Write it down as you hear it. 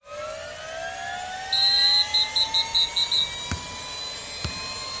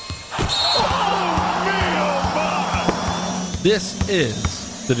This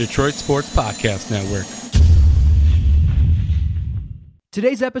is the Detroit Sports Podcast Network.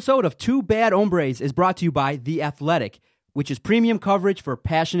 Today's episode of Two Bad Hombres is brought to you by The Athletic, which is premium coverage for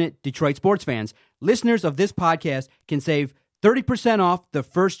passionate Detroit sports fans. Listeners of this podcast can save 30% off the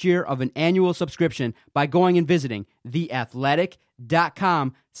first year of an annual subscription by going and visiting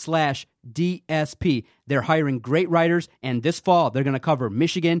theathletic.com/DSP. They're hiring great writers, and this fall they're going to cover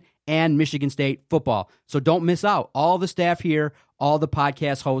Michigan and Michigan State football. So don't miss out. All the staff here, all the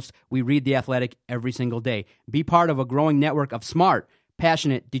podcast hosts, we read The Athletic every single day. Be part of a growing network of smart,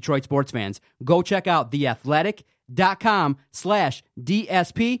 passionate Detroit sports fans. Go check out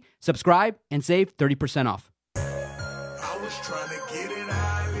theathletic.com/DSP. Subscribe and save 30% off. I was trying to get it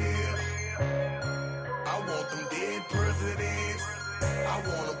out here. I want them dead presidents. I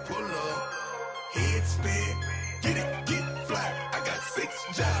want to pull up, head spin, get it, get fly. I got 6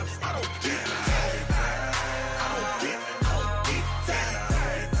 jobs. I don't get tired. I don't get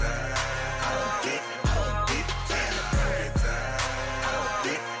tired. I don't get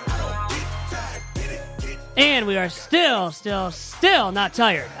tired. Get it, get. And we are still not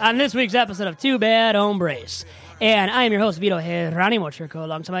tired on this week's episode of Two Bad Hombres. And I am your host, Vito Geronimo Churco,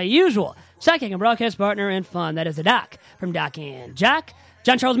 alongside my usual sidekick and broadcast partner in fun. That is the Doc from Doc and Jock,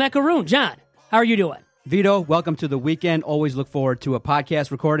 John Charles Macaroon. John, how are you doing? Vito, welcome to the weekend. Always look forward to a podcast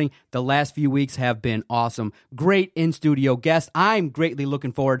recording. The last few weeks have been awesome. Great in-studio guest. I'm greatly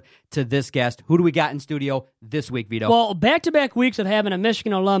looking forward to this guest. Who do we got in studio this week, Vito? Well, back-to-back weeks of having a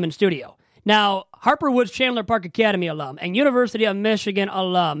Michigan alum in studio. Now, Harper Woods Chandler Park Academy alum and University of Michigan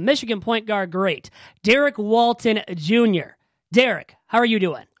alum, Michigan point guard great, Derek Walton Jr. Derek, how are you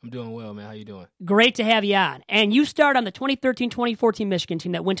doing? I'm doing well, man. How you doing? Great to have you on. And you start on the 2013-2014 Michigan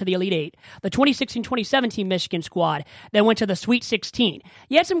team that went to the Elite Eight, the 2016-2017 Michigan squad that went to the Sweet 16.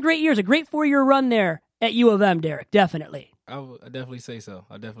 You had some great years, a great 4-year run there at U of M, Derek, definitely. I definitely say so.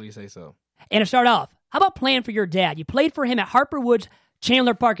 And to start off, how about playing for your dad? You played for him at Harper Woods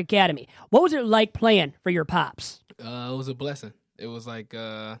Chandler Park Academy. What was it like playing for your pops? It was a blessing. It was like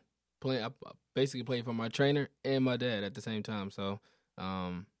playing. I basically played for my trainer and my dad at the same time. So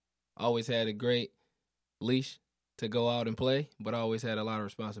I always had a great leash to go out and play, but I always had a lot of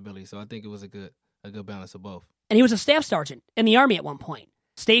responsibility. So I think it was a good balance of both. And he was a staff sergeant in the Army at one point,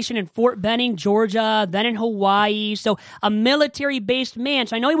 stationed in Fort Benning, Georgia, then in Hawaii. So a military-based man.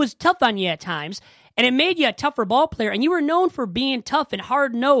 So I know he was tough on you at times. And it made you a tougher ball player, and you were known for being tough and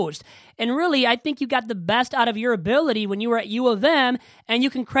hard-nosed. And really, I think you got the best out of your ability when you were at U of M, and you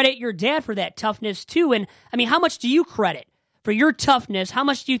can credit your dad for that toughness too. And, I mean, how much do you credit for your toughness? How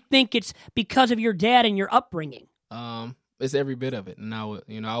much do you think it's because of your dad and your upbringing? It's every bit of it. And I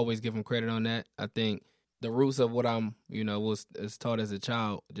always give him credit on that. I think the roots of what I'm, was taught as a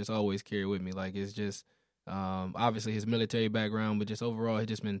child just always carry with me. Like, it's just obviously his military background, but just overall, his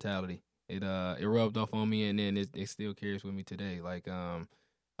just mentality. It rubbed off on me, and then it still carries with me today. Like a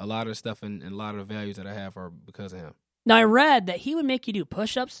lot of stuff and a lot of the values that I have are because of him. Now, I read that he would make you do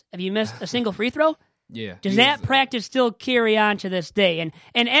push-ups if you missed a single free throw. Yeah. Does that practice still carry on to this day? And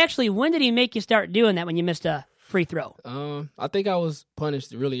actually, when did he make you start doing that when you missed a free throw? I think I was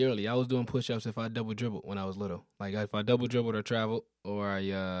punished really early. I was doing push-ups if I double dribbled when I was little. Like if I double dribbled or traveled, or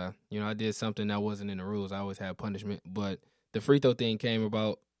I did something that wasn't in the rules, I always had punishment. But the free throw thing came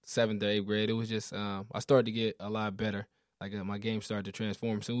about 7th or 8th grade. It was just I started to get a lot better. Like my game started to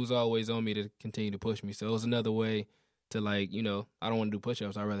transform. So it was always on me to continue to push me. So it was another way to I don't want to do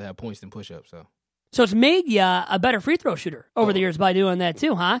push-ups. I'd rather have points than push-ups. So it's made you a better free throw shooter over the years by doing that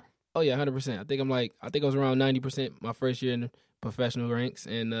too, huh? Oh yeah, 100%. I think I was around 90% my first year in the professional ranks,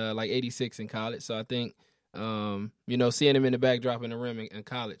 and 86 in college. So I think seeing him in the backdrop in the rim in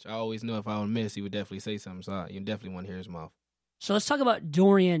college, I always knew if I would miss, he would definitely say something. So you definitely want to hear his mouth. So let's talk about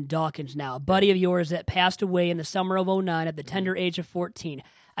Dorian Dawkins now, a buddy of yours that passed away in the summer of 2009 at the tender age of 14.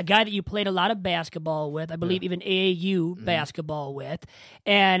 A guy that you played a lot of basketball with, I believe even AAU basketball with,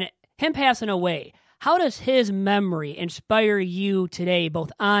 and him passing away. How does his memory inspire you today,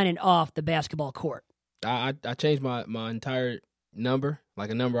 both on and off the basketball court? I changed my entire number, like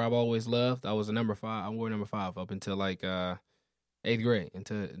a number I've always loved. I was a number 5. I wore number 5 up until 8th grade,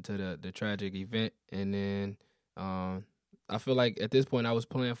 into the tragic event, and then I feel like at this point I was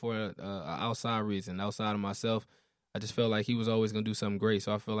playing for an outside reason, outside of myself. I just felt like he was always going to do something great.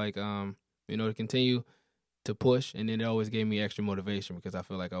 So I feel like, to continue to push, and then it always gave me extra motivation because I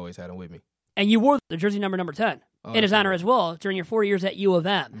feel like I always had him with me. And you wore the jersey number 10 in his honor as well during your 4 years at U of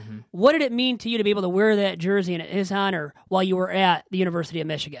M. Mm-hmm. What did it mean to you to be able to wear that jersey in his honor while you were at the University of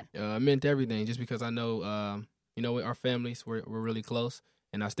Michigan? It meant everything, just because I know, our families were really close,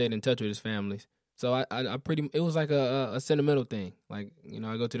 and I stayed in touch with his families. So it was like a sentimental thing. Like,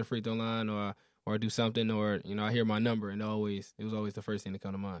 I go to the free throw line or I do something, or I hear my number, and it was always the first thing to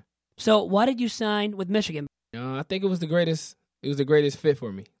come to mind. So why did you sign with Michigan? I think it was the greatest. It was the greatest fit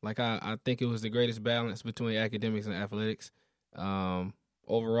for me. Like I think it was the greatest balance between academics and athletics.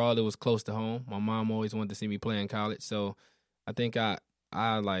 Overall, it was close to home. My mom always wanted to see me play in college, so I think I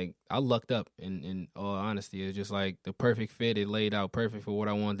lucked up. In all honesty, it was just like the perfect fit. It laid out perfect for what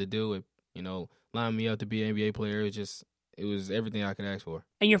I wanted to do. It lined me up to be an NBA player. It was everything I could ask for.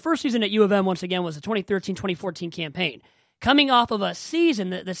 And your first season at U of M, once again, was the 2013-2014 campaign. Coming off of a season,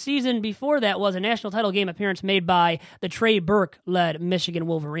 the season before that was a national title game appearance made by the Trey Burke-led Michigan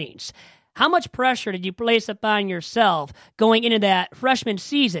Wolverines. How much pressure did you place upon yourself going into that freshman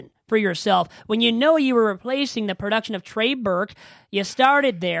season for yourself when you know you were replacing the production of Trey Burke? You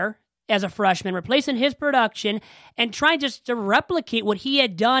started there as a freshman, replacing his production and trying just to replicate what he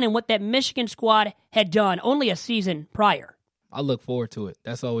had done and what that Michigan squad had done only a season prior. I look forward to it.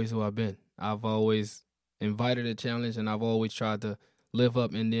 That's always who I've been. I've always invited a challenge, and I've always tried to live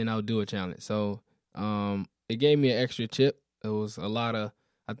up, and then I'll do a challenge. So it gave me an extra chip. It was a lot of,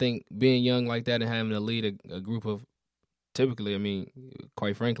 I think, being young like that and having to lead a group of, typically,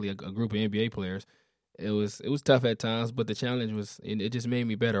 quite frankly, a group of NBA players. It was tough at times, but the challenge it just made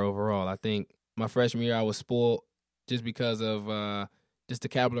me better overall. I think my freshman year I was spoiled just because of just the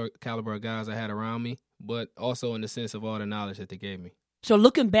caliber of guys I had around me, but also in the sense of all the knowledge that they gave me. So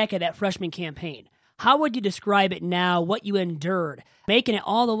looking back at that freshman campaign, how would you describe it now, what you endured, making it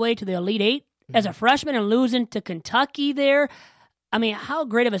all the way to the Elite Eight as a freshman and losing to Kentucky there? How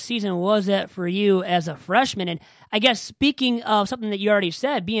great of a season was that for you as a freshman? And I guess speaking of something that you already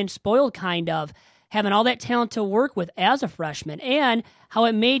said, being spoiled kind of, having all that talent to work with as a freshman, and how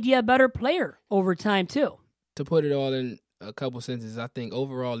it made you a better player over time too. To put it all in a couple sentences, I think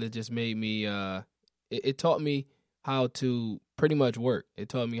overall it just made me, it taught me how to pretty much work. It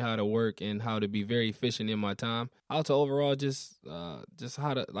taught me how to work and how to be very efficient in my time. How to overall just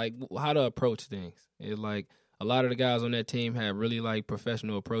how to approach things. It's like a lot of the guys on that team had really like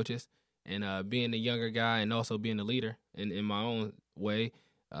professional approaches, and being the younger guy and also being the leader in my own way,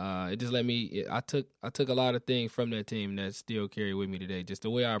 it just let me. I took a lot of things from that team that still carry with me today. Just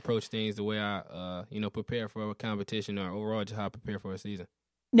the way I approach things, the way I prepare for a competition, or overall just how I prepare for a season.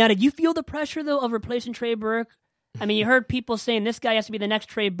 Now, did you feel the pressure though of replacing Trey Burke? You heard people saying this guy has to be the next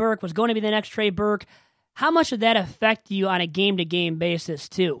Trey Burke, was going to be the next Trey Burke. How much did that affect you on a game-to-game basis,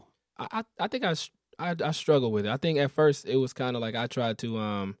 too? I think I struggled with it. I think at first it was kind of like I tried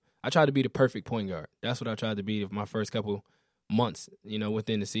to be the perfect point guard. That's what I tried to be my first couple months,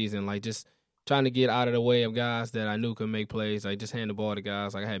 within the season. Like just trying to get out of the way of guys that I knew could make plays. Like just hand the ball to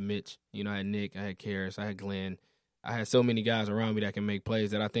guys. Like I had Mitch, I had Nick, I had Karras, I had Glenn. I had so many guys around me that can make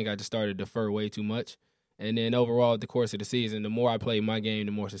plays that I think I just started to defer way too much. And then overall, the course of the season, the more I played my game,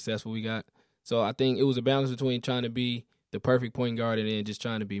 the more successful we got. So I think it was a balance between trying to be the perfect point guard and then just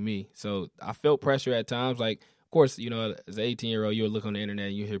trying to be me. So I felt pressure at times. Like, of course, as an 18-year-old, you'll look on the internet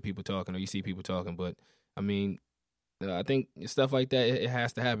and you hear people talking or you see people talking. But, I think stuff like that, it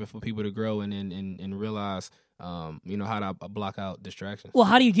has to happen for people to grow and realize, how to block out distractions. Well,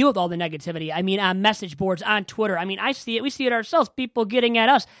 how do you deal with all the negativity? On message boards, on Twitter. I see it. We see it ourselves. People getting at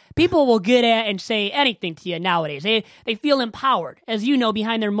us. People will get at and say anything to you nowadays. They feel empowered, as you know,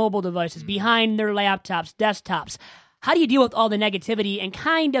 behind their mobile devices, behind their laptops, desktops. How do you deal with all the negativity and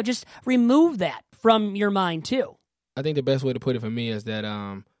kind of just remove that from your mind, too? I think the best way to put it for me is that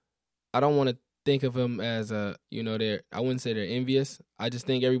I don't want to think of them as I wouldn't say they're envious. I just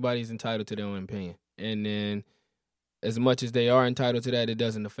think everybody's entitled to their own opinion. And then as much as they are entitled to that, it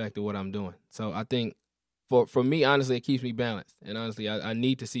doesn't affect what I'm doing. So I think for me, honestly, it keeps me balanced. And honestly, I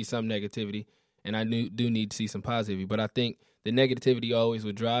need to see some negativity, and I do need to see some positivity. But I think the negativity always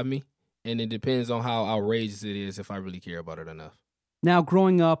would drive me, and it depends on how outrageous it is if I really care about it enough. Now,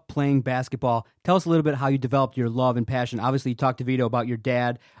 growing up playing basketball, tell us a little bit how you developed your love and passion. Obviously, you talked to Vito about your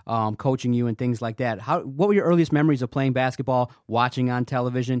dad coaching you and things like that. What were your earliest memories of playing basketball, watching on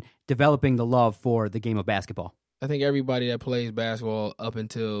television, developing the love for the game of basketball? I think everybody that plays basketball up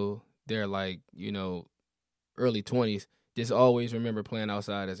until they're early 20s just always remember playing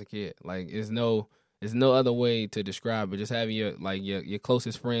outside as a kid. Like, there's no other way to describe it. Just having your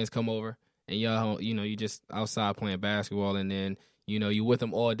closest friends come over and y'all, you just outside playing basketball, and then you with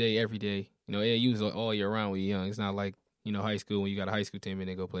them all day, every day. AAU's all year round when you're young. It's not like, high school when you got a high school team and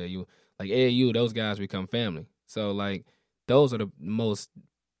they go play AAU. Like AAU, those guys become family. So, those are the most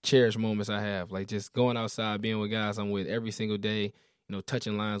cherished moments I have. Like, just going outside, being with guys I'm with every single day,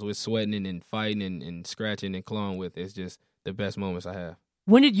 touching lines with, sweating and fighting and scratching and clawing with. It's just the best moments I have.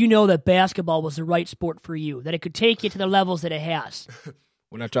 When did you know that basketball was the right sport for you, that it could take you to the levels that it has?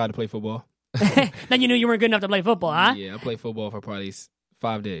 When I tried to play football. Then you knew you weren't good enough to play football, huh? Yeah, I played football for probably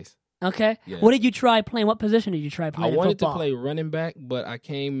 5 days. Okay. Yeah. What did you try playing? What position did you try playing I in wanted football? to play running back, but I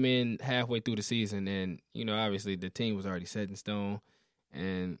came in halfway through the season, and obviously the team was already set in stone,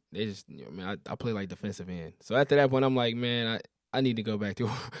 and they just, I play like defensive end. So after that point, I'm like, man, I need to go back to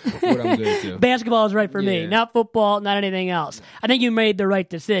what I'm good to. Basketball is right for me, Yeah. not football, not anything else. I think you made the right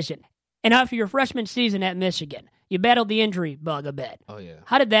decision. And after your freshman season at Michigan, you battled the injury bug a bit. Oh yeah.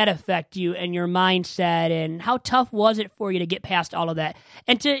 How did that affect you and your mindset, and how tough was it for you to get past all of that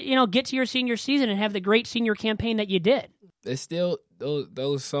and to, get to your senior season and have the great senior campaign that you did? It's still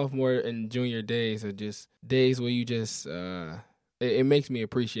those sophomore and junior days are just days where you just it makes me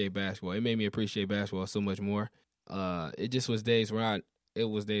appreciate basketball. It made me appreciate basketball so much more. It just was days where I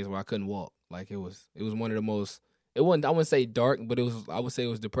couldn't walk. Like it was one of the most, I wouldn't say dark, but I would say it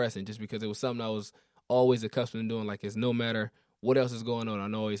was depressing just because it was something I was always accustomed to doing. Like it's no matter what else is going on,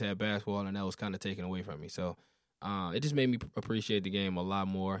 I always had basketball, and that was kind of taken away from me. So it just made me appreciate the game a lot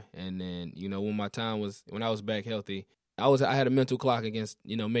more. And then when I was back healthy, I had a mental clock against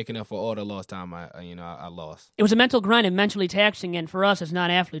making up for all the lost time I lost. It was a mental grind and mentally taxing, and for us as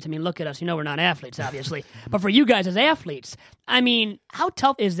non-athletes, look at us, we're not athletes, obviously. But for you guys as athletes, how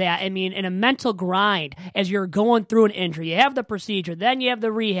tough is that? In a mental grind as you're going through an injury, you have the procedure, then you have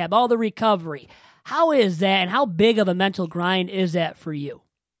the rehab, all the recovery. How is that, and how big of a mental grind is that for you?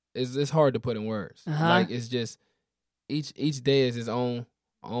 It's hard to put in words. Uh-huh. Like it's just each day is its own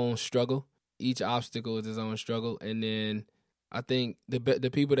struggle. Each obstacle is its own struggle, and then I think the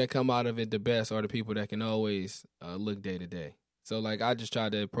people that come out of it the best are the people that can always look day to day. So like I just try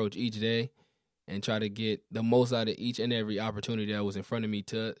to approach each day and try to get the most out of each and every opportunity that was in front of me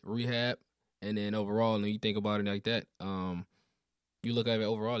to rehab, and then overall, and you think about it like that, you look at it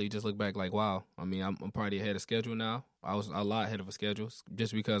overall, you just look back like, wow. I'm probably ahead of schedule now. I was a lot ahead of a schedule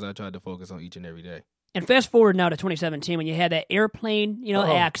just because I tried to focus on each and every day. And fast forward now to 2017 when you had that airplane,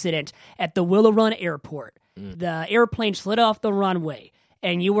 accident at the Willow Run Airport. The airplane slid off the runway,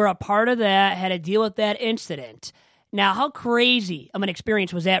 and you were a part of that, had to deal with that incident. Now, how crazy of an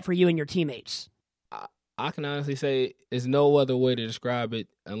experience was that for you and your teammates? I can honestly say there's no other way to describe it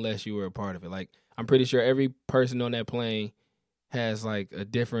unless you were a part of it. Like, I'm pretty sure every person on that plane has, like, a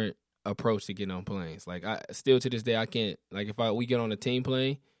different approach to getting on planes. Like, still to this day, I can't, like, if we get on a team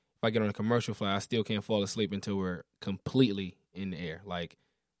plane, if I get on a commercial flight, I still can't fall asleep until we're completely in the air. Like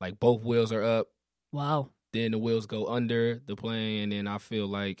both wheels are up. Wow. Then the wheels go under the plane, and then I feel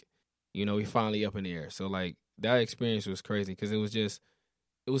like, we're finally up in the air. So, like, that experience was crazy because it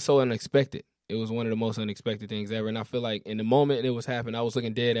was so unexpected. It was one of the most unexpected things ever. And I feel like in the moment it was happening, I was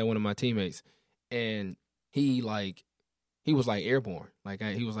looking dead at one of my teammates, and he was like airborne. Like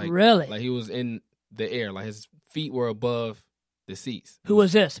he was like, really? Like he was in the air. Like his feet were above the seats. Who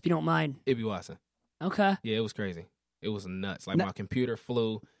was this, if you don't mind? Ibby Watson. Okay. Yeah, it was crazy. It was nuts. Like my computer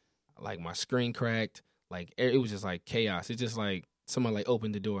flew, like my screen cracked. Like it was just like chaos. It's just like someone like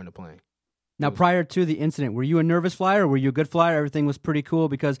opened the door in the plane. Now, prior to the incident, were you a nervous flyer or were you a good flyer? Everything was pretty cool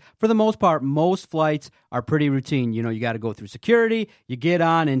because for the most part, most flights are pretty routine. You got to go through security, you get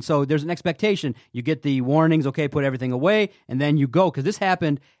on, and so there's an expectation. You get the warnings, okay, put everything away, and then you go because this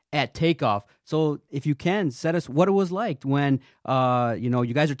happened at takeoff. So if you can, set us what it was like when,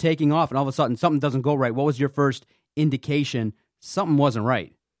 you guys are taking off and all of a sudden something doesn't go right. What was your first indication something wasn't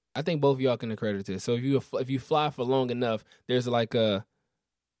right? I think both of y'all can accredit this. So if you fly for long enough, there's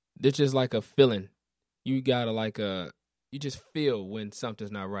just like a feeling. You gotta you just feel when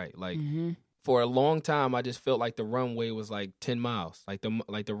something's not right. Like for a long time, I just felt like the runway was like 10 miles. Like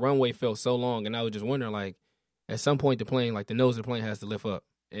the runway felt so long, and I was just wondering, like, at some point the plane, like the nose of the plane has to lift up,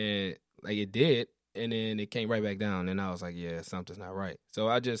 and like it did, and then it came right back down, and I was like, yeah, something's not right. So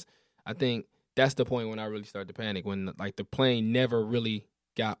I think that's the point when I really started to panic, when like the plane never really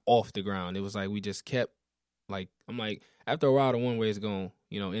got off the ground. It was like we just kept, like, I'm like, after a while the one way is going,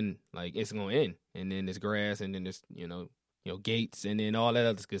 it's going in, and then there's grass, and then there's gates, and then all that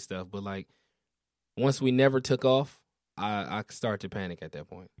other good stuff. But like once we never took off, I started to panic at that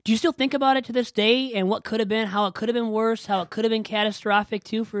point. Do you still think about it to this day and what could have been, how it could have been worse, how it could have been catastrophic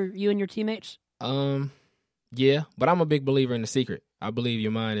too for you and your teammates? Yeah, but I'm a big believer in the secret. I believe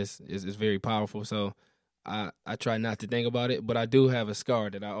your mind is very powerful, so I try not to think about it, but I do have a scar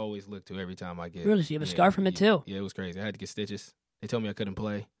that I always look to every time I get. Really? So you have a scar from it too? Yeah, it was crazy. I had to get stitches. They told me I couldn't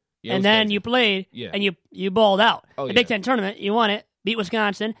play. Yeah, and then crazy. you played, yeah. and you balled out. Oh, the Big Ten tournament, you won it, beat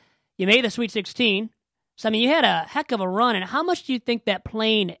Wisconsin. You made the Sweet 16. So, you had a heck of a run. And how much do you think that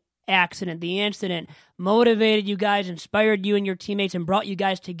plane accident, the incident, motivated you guys, inspired you and your teammates, and brought you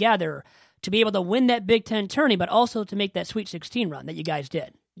guys together to be able to win that Big Ten tourney, but also to make that Sweet 16 run that you guys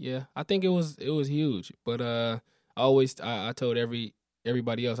did? Yeah, I think it was huge. But I told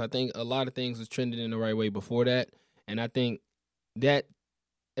everybody else, I think a lot of things was trending in the right way before that, and I think that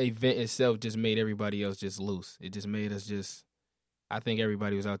event itself just made everybody else just loose. It just made us just. I think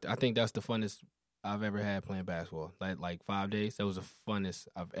everybody was out there. I think that's the funnest I've ever had playing basketball. Like 5 days, that was the funnest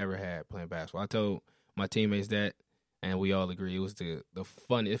I've ever had playing basketball. I told my teammates that, and we all agree it was the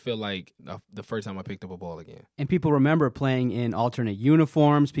fun. It felt like the first time I picked up a ball again. And people remember playing in alternate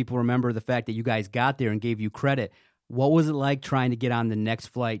uniforms. People remember the fact that you guys got there and gave you credit. What was it like trying to get on the next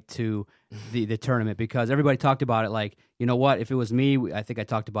flight to the tournament? Because everybody talked about it like, you know what, if it was me, I think I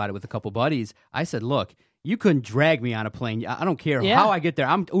talked about it with a couple buddies. I said, look, you couldn't drag me on a plane. I don't care how I get there.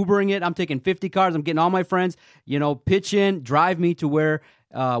 I'm Ubering it. I'm taking 50 cars. I'm getting all my friends, pitch in, drive me to where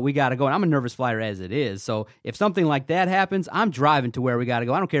we got to go. And I'm a nervous flyer as it is. So if something like that happens, I'm driving to where we got to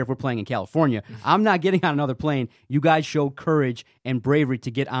go. I don't care if we're playing in California. I'm not getting on another plane. You guys showed courage and bravery to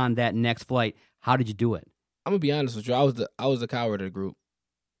get on that next flight. How did you do it? I'm gonna be honest with you. I was the coward of the group.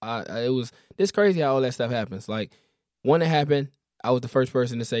 It's crazy how all that stuff happens. Like when it happened, I was the first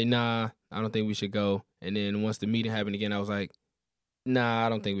person to say, nah, I don't think we should go. And then once the meeting happened again, I was like, nah, I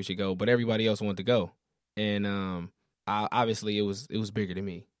don't think we should go. But everybody else wanted to go. And obviously it was bigger than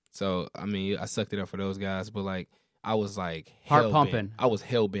me. So, I mean, I sucked it up for those guys. But, like, I was, like, heart pumping. I was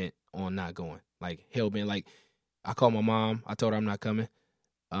hell-bent on not going. Like, hell-bent. Like, I called my mom. I told her I'm not coming.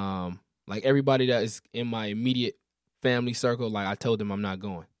 Like, everybody that is in my immediate family circle, like, I told them I'm not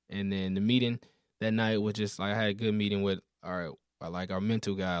going. And then the meeting that night was just, like, I had a good meeting with our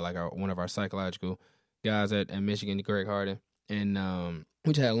mental guy, like one of our psychological guys at Michigan, Greg Harden. And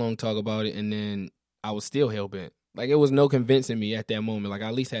we just had a long talk about it, and then I was still hell-bent. Like, it was no convincing me at that moment. Like, I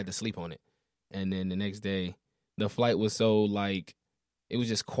at least had to sleep on it. And then the next day, the flight was so, like, it was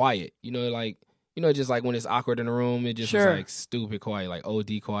just quiet. Just like when it's awkward in the room, it just was, like, stupid quiet, like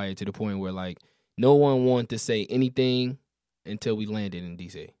OD quiet to the point where, like, no one wanted to say anything until we landed in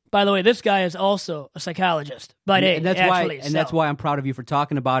D.C. By the way, this guy is also a psychologist by day. And that's why I'm proud of you for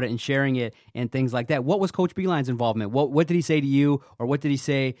talking about it and sharing it and things like that. What was Coach Beilein's involvement? What did he say to you, or what did he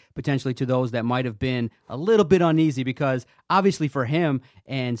say potentially to those that might have been a little bit uneasy? Because obviously for him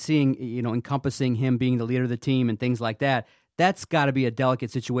and seeing, encompassing him being the leader of the team and things like that, that's got to be a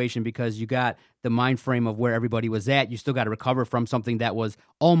delicate situation because you got the mind frame of where everybody was at. You still got to recover from something that was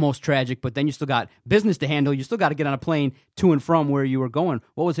almost tragic, but then you still got business to handle. You still got to get on a plane to and from where you were going.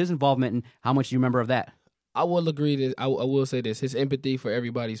 What was his involvement, and how much do you remember of that? I will agree that I will say this: his empathy for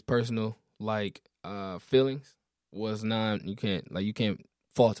everybody's personal feelings was you can't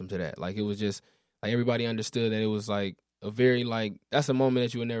fault him to that. Like, it was just like everybody understood that it was like a very that's a moment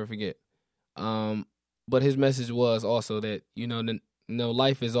that you will never forget. But his message was also that,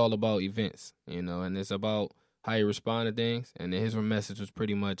 life is all about events, and it's about how you respond to things. And then his message was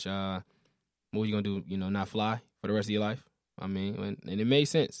pretty much, what are you going to do, not fly for the rest of your life? I mean, and it made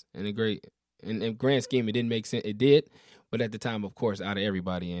sense. In a grand scheme, it didn't make sense. It did. But at the time, of course, out of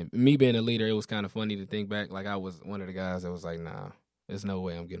everybody, and me being a leader, it was kind of funny to think back. Like, I was one of the guys that was like, nah, there's no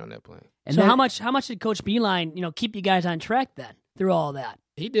way I'm getting on that plane. And so how much did Coach Beilein, keep you guys on track then through all that?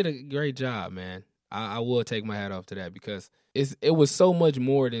 He did a great job, man. I will take my hat off to that because it was so much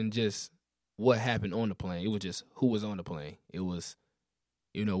more than just what happened on the plane. It was just who was on the plane. It was,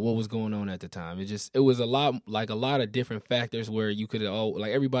 what was going on at the time. It was a lot of different factors where you could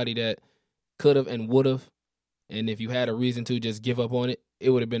everybody that could have and would have, and if you had a reason to just give up on it,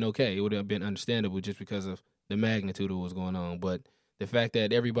 it would have been okay. It would have been understandable just because of the magnitude of what was going on. But the fact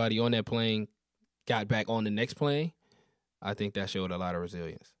that everybody on that plane got back on the next plane, I think that showed a lot of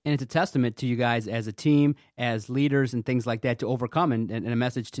resilience. And it's a testament to you guys as a team, as leaders and things like that to overcome. And a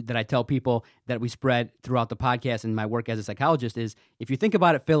message that I tell people that we spread throughout the podcast and my work as a psychologist is, if you think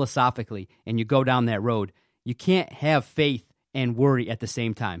about it philosophically and you go down that road, you can't have faith and worry at the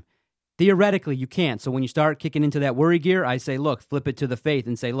same time. Theoretically, you can't. So when you start kicking into that worry gear, I say, look, flip it to the faith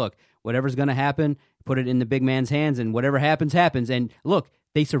and say, look, whatever's going to happen, put it in the big man's hands, and whatever happens, happens. And look,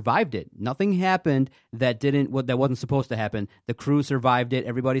 they survived it. Nothing happened that wasn't supposed to happen. The crew survived it.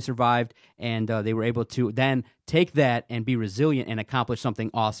 Everybody survived, and they were able to then take that and be resilient and accomplish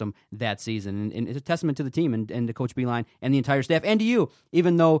something awesome that season. And it's a testament to the team and to Coach Beilein and the entire staff, and to you,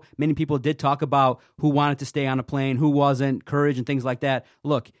 even though many people did talk about who wanted to stay on a plane, who wasn't, courage and things like that.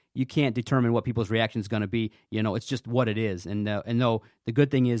 Look, you can't determine what people's reaction is going to be. It's just what it is. And no, the good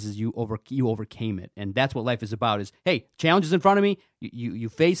thing is you overcame it, and that's what life is about. Is, hey, challenges in front of me. You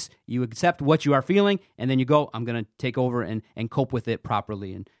face, you accept what you are feeling, and then you go, I'm going to take over and cope with it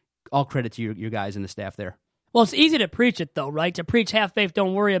properly. And all credit to your guys and the staff there. Well, it's easy to preach it, though, right? To preach have faith,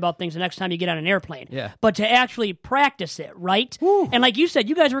 don't worry about things the next time you get on an airplane. Yeah. But to actually practice it, right? Woo. And like you said,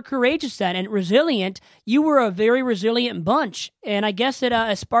 you guys were courageous then and resilient. You were a very resilient bunch. And I guess it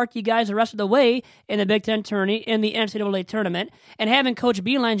sparked you guys the rest of the way in the Big Ten tourney, in the NCAA tournament. And having Coach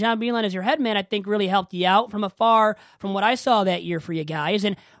Beilein, John Beilein, as your head man, I think really helped you out from afar from what I saw that year for you guys.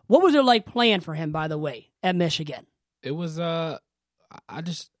 And what was it like playing for him, by the way, at Michigan? It was, I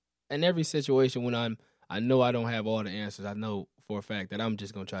just, in every situation when I know I don't have all the answers. I know for a fact that I'm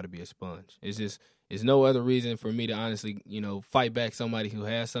just going to try to be a sponge. It's no other reason for me to honestly, fight back somebody who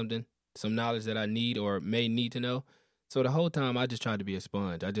has something, some knowledge that I need or may need to know. So the whole time I just tried to be a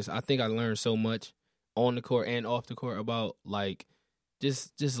sponge. I think I learned so much on the court and off the court about like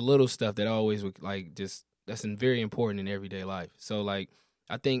just little stuff that always would that's very important in everyday life. So like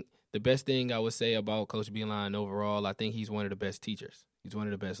I think the best thing I would say about Coach Beilein overall, I think he's one of the best teachers. He's one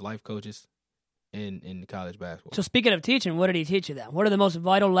of the best life coaches in college basketball. So speaking of teaching, what did he teach you then? What are the most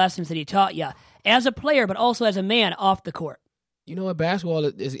vital lessons that he taught you as a player, but also as a man off the court? You know what, basketball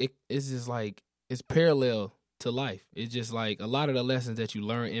is just like, it's parallel to life. It's just like a lot of the lessons that you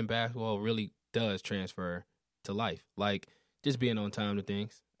learn in basketball really does transfer to life. Like just being on time to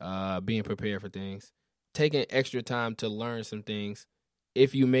things, being prepared for things, taking extra time to learn some things.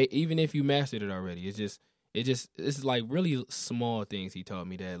 Even if you mastered it already, it's like really small things he taught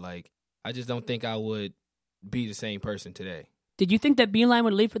me that like I just don't think I would be the same person today. Did you think that Beilein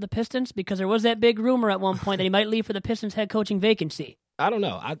would leave for the Pistons? Because there was that big rumor at one point that he might leave for the Pistons head coaching vacancy. I don't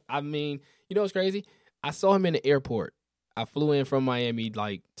know. I mean, you know what's crazy? I saw him in the airport. I flew in from Miami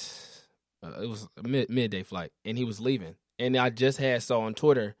like it was a midday flight, and he was leaving. And I just saw on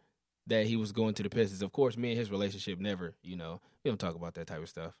Twitter that he was going to the Pistons. Of course, me and his relationship never, we don't talk about that type of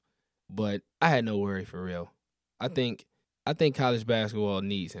stuff. But I had no worry for real. I think college basketball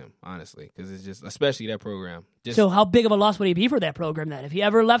needs him, honestly, because it's just, especially that program. So how big of a loss would he be for that program then, if he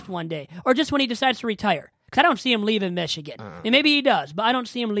ever left one day? Or just when he decides to retire? Because I don't see him leaving Michigan. I mean, maybe he does, but I don't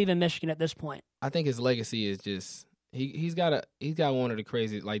see him leaving Michigan at this point. I think his legacy is just, he's got one of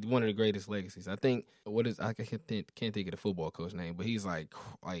the one of the greatest legacies. I think, I can't think of the football coach name, but he's like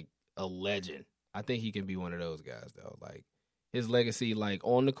a legend. I think he can be one of those guys, though. Like, his legacy, like,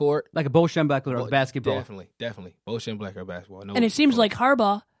 on the court. Like a Bo Schembechler of basketball. Definitely. Bo Schembechler of basketball. No, and it seems like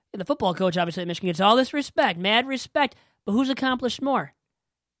Harbaugh, the football coach, obviously, at Michigan, gets all this respect, mad respect, but who's accomplished more?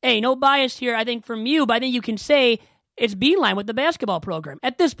 Hey, no bias here, I think, from you, but I think you can say it's Beilein with the basketball program,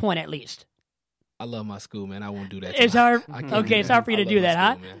 at this point, at least. I love my school, man. I won't do that. It's hard. Okay, it's hard for you to do that,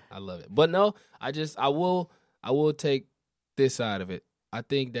 huh? Man. I love it. But no, I will take this side of it. I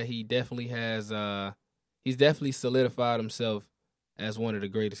think that he definitely has he's definitely solidified himself as one of the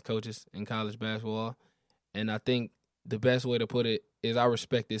greatest coaches in college basketball. And I think the best way to put it is I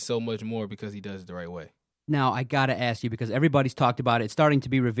respect it so much more because he does it the right way. Now, I got to ask you, because everybody's talked about it. It's starting to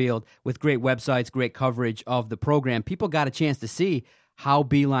be revealed with great websites, great coverage of the program. People got a chance to see how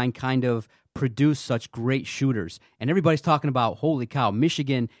Beilein kind of produced such great shooters. And everybody's talking about, holy cow,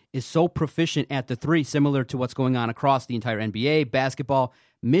 Michigan is so proficient at the three, similar to what's going on across the entire NBA, basketball.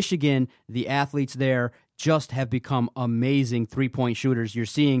 Michigan, the athletes there just have become amazing three-point shooters. You're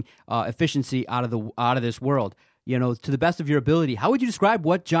seeing efficiency out of this world. To the best of your ability, how would you describe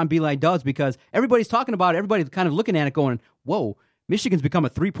what John Beilein does? Because everybody's talking about it, everybody's kind of looking at it going, whoa, Michigan's become a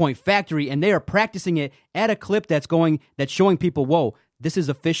three-point factory, and they are practicing it at a clip that's showing people, whoa, this is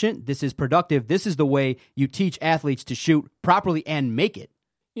efficient, this is productive, this is the way you teach athletes to shoot properly and make it.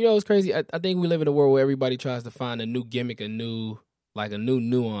 It's crazy. I think we live in a world where everybody tries to find a new gimmick, a new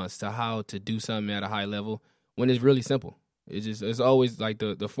nuance to how to do something at a high level when it's really simple. It's always like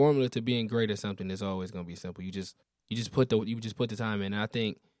the formula to being great at something is always going to be simple. You just put the time in. And I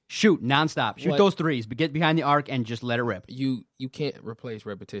think shoot nonstop, shoot those threes, but get behind the arc and just let it rip. You can't replace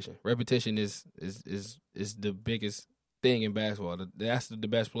repetition. Repetition is the biggest thing in basketball. That's the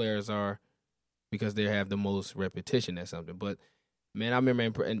best players are because they have the most repetition at something. But man, I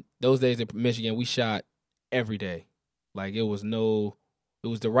remember in those days at Michigan, we shot every day. Like it was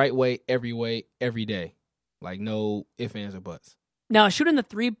the right way, every day. Like no ifs, ands, or buts. Now, shooting the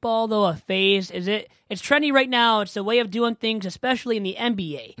three ball, though, a phase, it's trendy right now. It's a way of doing things, especially in the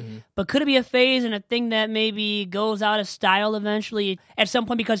NBA. Mm-hmm. But could it be a phase and a thing that maybe goes out of style eventually at some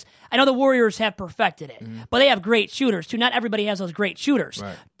point? Because I know the Warriors have perfected it, but they have great shooters, too. Not everybody has those great shooters.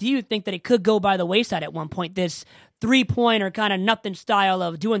 Right. Do you think that it could go by the wayside at one point, this three-pointer kind of nothing style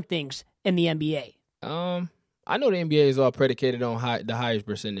of doing things in the NBA? I know the NBA is all predicated on the highest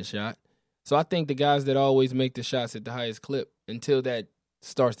percentage shot. So I think the guys that always make the shots at the highest clip, until that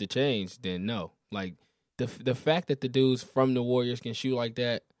starts to change, then no. Like the fact that the dudes from the Warriors can shoot like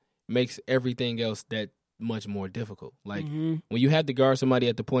that makes everything else that much more difficult. Like Mm-hmm. when you have to guard somebody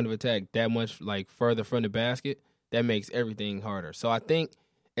at the point of attack that much like further from the basket, that makes everything harder. So I think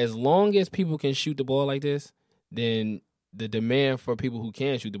as long as people can shoot the ball like this, then the demand for people who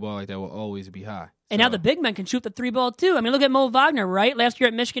can shoot the ball like that will always be high. And now the big men can shoot the 3-ball too. I mean, look at Mo Wagner, right? Last year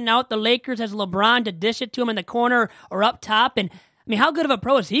at Michigan, now at the Lakers, has LeBron to dish it to him in the corner or up top. And I mean, how good of a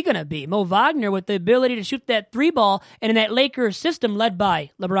pro is he going to be? Mo Wagner with the ability to shoot that 3-ball and in that Lakers system led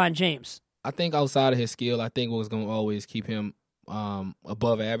by LeBron James. I think outside of his skill, I think what's going to always keep him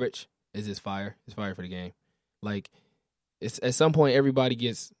above average is his fire. His fire for the game. Like, it's at some point everybody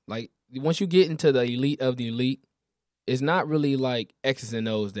gets like once you get into the elite of the elite, it's not really like X's and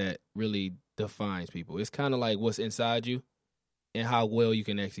O's that really defines people. It's kind of like what's inside you and how well you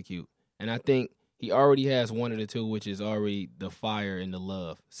can execute. And I think he already has one of the two, which is already the fire and the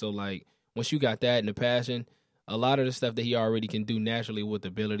love. So like once you got that and the passion, a lot of the stuff that he already can do naturally with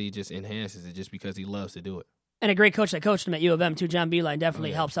ability just enhances it just because he loves to do it. And a great coach that coached him at U of M too, John Beilein,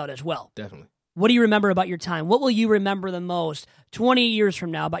 definitely helps out as well. Definitely. What do you remember about your time? What will you remember the most 20 years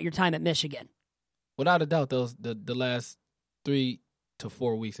from now about your time at Michigan? Without a doubt, those the last 3 to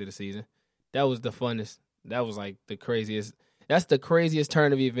 4 weeks of the season, that was the funnest. That was like the craziest. That's the craziest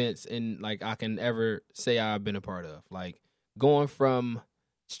turn of events in like I can ever say I've been a part of. Like going from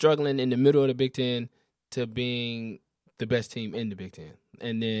struggling in the middle of the Big Ten to being the best team in the Big Ten,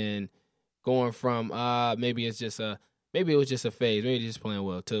 and then going from maybe it was just a phase, maybe just playing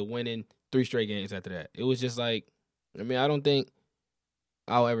well, to winning 3 straight games after that. It was just like, I mean, I don't think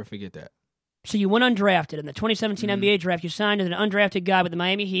I'll ever forget that. So you went undrafted. In the 2017 NBA draft, you signed as an undrafted guy with the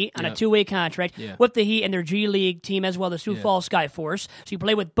Miami Heat on a 2-way contract with the Heat and their G League team as well, the Sioux Falls Skyforce. So you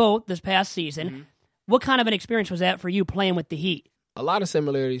played with both this past season. What kind of an experience was that for you playing with the Heat? A lot of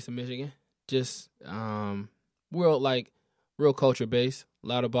similarities to Michigan. Just real culture based. A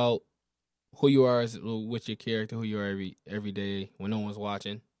lot about who you are with your character, who you are every day when no one's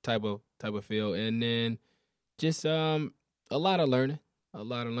watching, type of feel. And then just a lot of learning,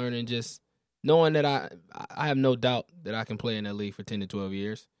 just knowing that I have no doubt that I can play in that league for 10 to 12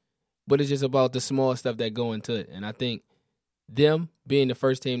 years. But it's just about the small stuff that go into it. And I think them being the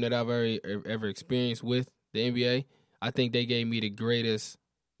first team that I've ever experienced with the NBA, I think they gave me the greatest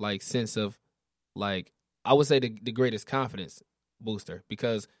like sense of like, I would say the greatest confidence booster,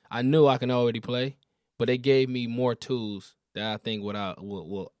 because I knew I can already play, but they gave me more tools that I think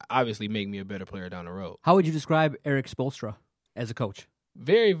will obviously make me a better player down the road. How would you describe Eric Spoelstra as a coach?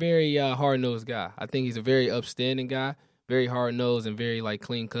 Very, very hard-nosed guy. I think he's a very upstanding guy, very hard-nosed and very like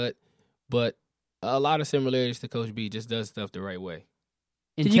clean-cut, but a lot of similarities to Coach B, just does stuff the right way.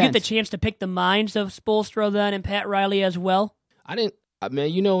 Did you get the chance to pick the minds of Spoelstra then and Pat Riley as well? I didn't.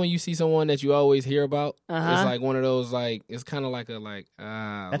 Man, you know when you see someone that you always hear about, it's like one of those, like, it's kind of like a,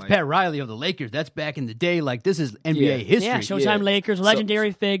 That's like, Pat Riley of the Lakers. That's back in the day. Like, this is NBA history. Yeah, Showtime Lakers,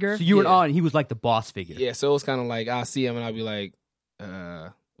 legendary figure. So you were on, and he was like the boss figure. Yeah, so it's kind of like, I'll see him and I'll be like,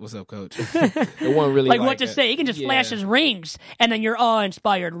 what's up, coach? It wasn't really like what to say. He can just flash his rings, and then you're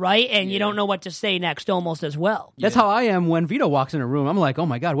awe-inspired, right? And you don't know what to say next almost as well. That's how I am when Vito walks in a room. I'm like, oh,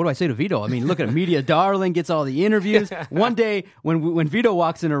 my God, what do I say to Vito? I mean, look at a media darling, gets all the interviews. One day, when Vito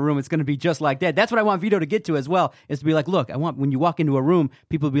walks in a room, it's going to be just like that. That's what I want Vito to get to as well, is to be like, look, I want when you walk into a room,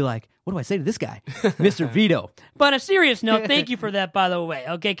 people will be like, what do I say to this guy? Mr. Vito. But on a serious note, thank you for that, by the way.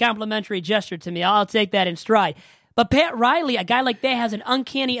 Okay, complimentary gesture to me. I'll take that in stride. But Pat Riley, a guy like that, has an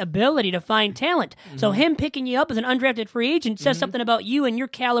uncanny ability to find talent. So him picking you up as an undrafted free agent says something about you and your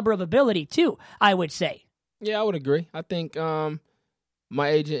caliber of ability, too, I would say. Yeah, I would agree. I think my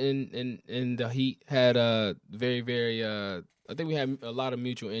agent in the Heat had a very, very I think we had a lot of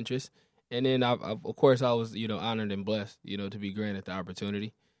mutual interest. And then, of course, I was, honored and blessed, to be granted the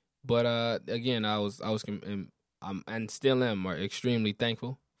opportunity. But, again, I still am extremely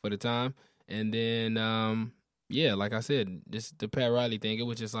thankful for the time. And then, yeah, like I said, just the Pat Riley thing, it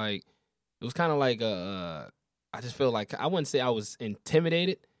was just like, it was kind of like I just felt like, I wouldn't say I was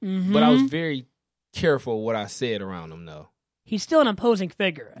intimidated, but I was very careful what I said around him, though. He's still an imposing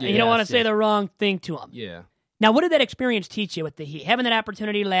figure. You don't want to say the wrong thing to him. Yeah. Now, what did that experience teach you with the Heat? Having that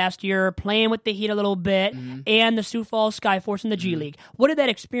opportunity last year, playing with the Heat a little bit, and the Sioux Falls Skyforce in the G League. What did that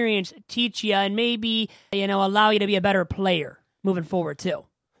experience teach you and maybe, allow you to be a better player moving forward, too?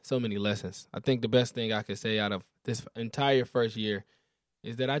 So many lessons. I think the best thing I could say out of this entire first year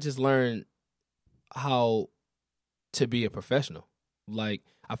is that I just learned how to be a professional. Like,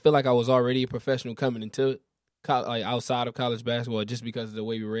 I feel like I was already a professional coming into outside of college basketball just because of the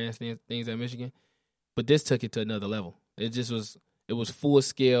way we ran things at Michigan. But this took it to another level. It was full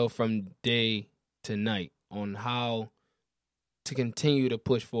scale from day to night on how to continue to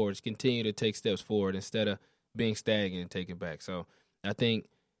push forward, to continue to take steps forward instead of being stagnant and take it back. So I think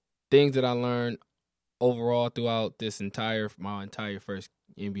things that I learned overall throughout my entire first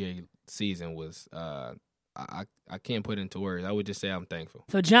NBA season was I can't put into words. I would just say I'm thankful.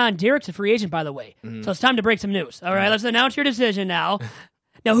 So, John, Derek's a free agent, by the way. Mm-hmm. So it's time to break some news. All right, let's announce your decision now.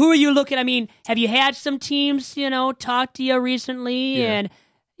 Now, who are you looking? I mean, have you had some teams, talk to you recently, and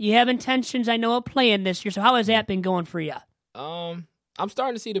you have intentions, I know, of playing this year. So how has that been going for you? I'm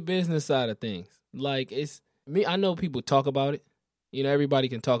starting to see the business side of things. Like, it's me. I know people talk about it. Everybody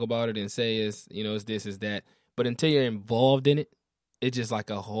can talk about it and say it's this, it's that. But until you're involved in it, it's just like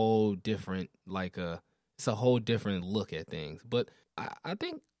a whole different, it's a whole different look at things. But I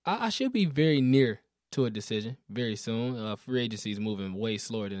think I should be very near to a decision very soon. Free agency is moving way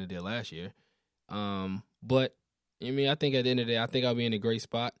slower than it did last year. But I think at the end of the day, I think I'll be in a great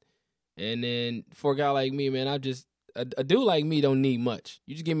spot. And then for a guy like me, man, a dude like me don't need much.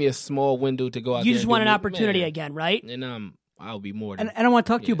 You just give me a small window to go out there. You just want an opportunity again, right? And I'll be more than. And I want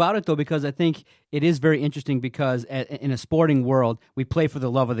to talk to you about it, though, because I think it is very interesting because in a sporting world, we play for the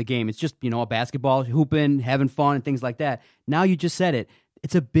love of the game. It's just, a basketball, hooping, having fun, and things like that. Now you just said it.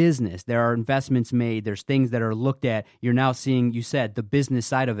 It's a business. There are investments made. There's things that are looked at. You're now seeing, you said, the business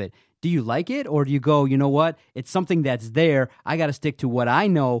side of it. Do you like it, or do you go, you know what? It's something that's there. I got to stick to what I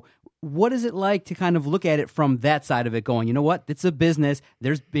know. What is it like to kind of look at it from that side of it going, you know what, it's a business,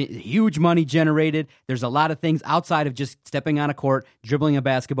 there's been huge money generated, there's a lot of things outside of just stepping on a court, dribbling a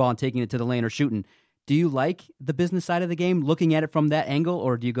basketball and taking it to the lane or shooting. Do you like the business side of the game, looking at it from that angle,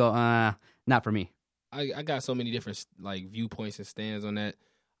 or do you go, not for me? I got so many different viewpoints and stands on that.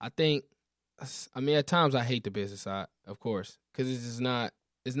 I think, at times I hate the business side, of course, because it's not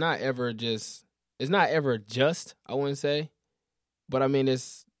ever just, I wouldn't say, but I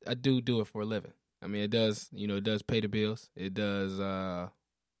do it for a living. It does, it does pay the bills. It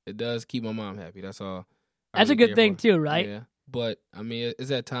does keep my mom happy. That's all. That's a good thing too, right? Yeah. But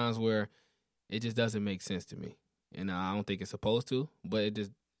it's at times where it just doesn't make sense to me, and I don't think it's supposed to. But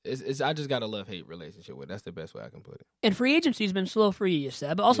I just got a love-hate relationship with it. That's the best way I can put it. And free agency's been slow for you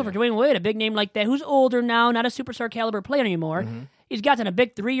said, but also for Dwayne Wade, a big name like that, who's older now, not a superstar caliber player anymore. Mm-hmm. He's gotten a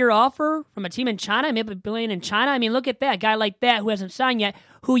big 3-year offer from a team in China, maybe playing in China. Look at that, guy like that who hasn't signed yet,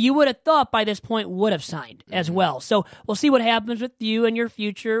 who you would have thought by this point would have signed as well. So we'll see what happens with you and your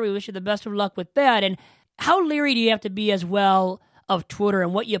future. We wish you the best of luck with that. And how leery do you have to be as well of Twitter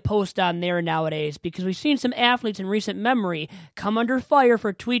and what you post on there nowadays? Because we've seen some athletes in recent memory come under fire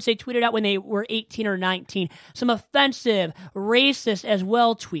for tweets they tweeted out when they were 18 or 19. Some offensive, racist as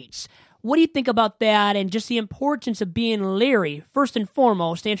well tweets. What do you think about that and just the importance of being leery? First and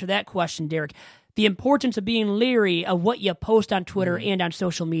foremost, to answer that question, Derek, the importance of being leery of what you post on Twitter and on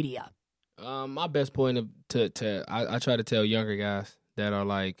social media. My best point I try to tell younger guys that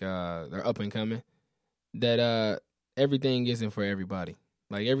are they're up and coming that everything isn't for everybody.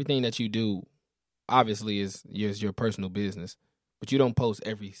 Like everything that you do, obviously is your personal business, but you don't post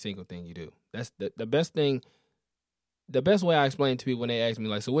every single thing you do. That's the best thing. The best way I explain to people when they ask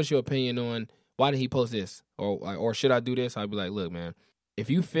me, so what's your opinion on why did he post this? Or should I do this? I'd be like, look, man, if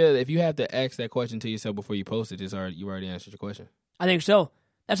you have to ask that question to yourself before you post it, you already answered your question. I think so.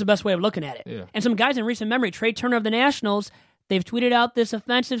 That's the best way of looking at it. Yeah. And some guys in recent memory, Trey Turner of the Nationals, they've tweeted out this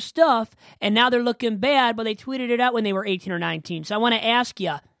offensive stuff, and now they're looking bad, but they tweeted it out when they were 18 or 19. So I want to ask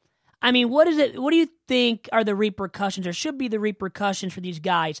you, what do you think are the repercussions, or should be the repercussions for these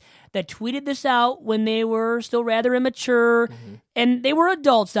guys that tweeted this out when they were still rather immature, and they were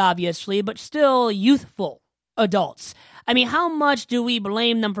adults, obviously, but still youthful adults? How much do we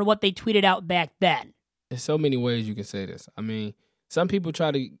blame them for what they tweeted out back then? There's so many ways you can say this. Some people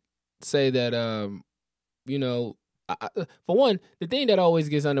try to say that, for one, the thing that always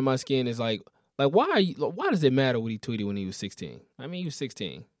gets under my skin is why does it matter what he tweeted when he was 16? He was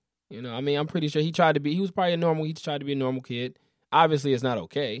 16. I'm pretty sure he tried to be a normal kid. Obviously, it's not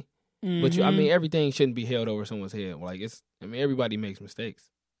okay. Mm-hmm. But everything shouldn't be held over someone's head. Everybody makes mistakes.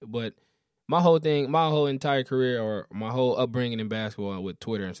 But my whole entire career, or my whole upbringing in basketball with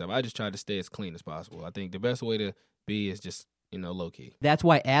Twitter and stuff, I just try to stay as clean as possible. I think the best way to be is just, low key. That's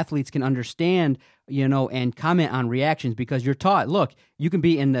why athletes can understand, and comment on reactions, because you're taught, look, you can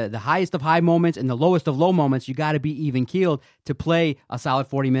be in the highest of high moments and the lowest of low moments. You got to be even keeled to play a solid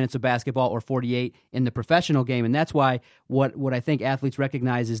 40 minutes of basketball or 48 in the professional game. And that's why what I think athletes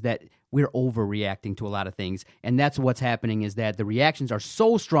recognize is that we're overreacting to a lot of things. And that's what's happening, is that the reactions are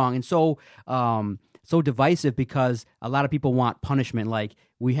so strong and so so divisive because a lot of people want punishment. Like,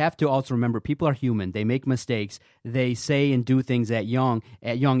 we have to also remember people are human. They make mistakes. They say and do things at young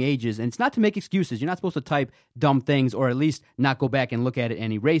ages. And it's not to make excuses. You're not supposed to type dumb things or at least not go back and look at it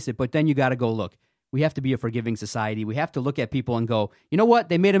and erase it. But then you got to go, look, we have to be a forgiving society. We have to look at people and go, you know what?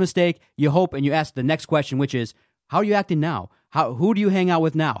 They made a mistake. You hope and you ask the next question, which is, how are you acting now? Who do you hang out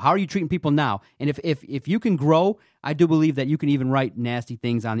with now? How are you treating people now? And if you can grow, I do believe that you can even write nasty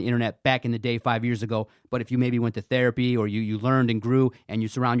things on the internet back in the day 5 years ago. But if you maybe went to therapy or you learned and grew and you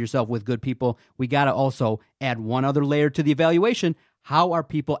surround yourself with good people, we got to also add one other layer to the evaluation. How are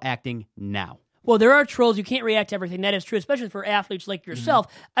people acting now? Well, there are trolls. You can't react to everything. That is true, especially for athletes like yourself.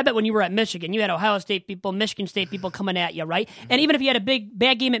 I bet when you were at Michigan, you had Ohio State people, Michigan State people coming at you, right? And even if you had a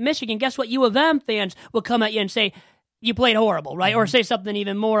bad game at Michigan, guess what? U of M fans will come at you and say, you played horrible, right? Or say something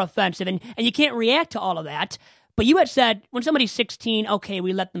even more offensive. And you can't react to all of that. But you had said, when somebody's 16, okay,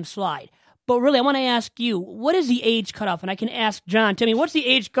 we let them slide. But really, I want to ask you, what is the age cutoff? And I can ask John, tell me, what's the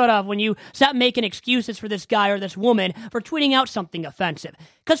age cutoff when you stop making excuses for this guy or this woman for tweeting out something offensive?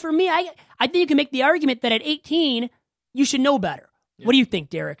 Because for me, I think you can make the argument that at 18, you should know better. Yeah. What do you think,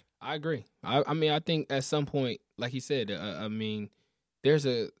 Derek? I agree. I mean, I think at some point, like he said, there's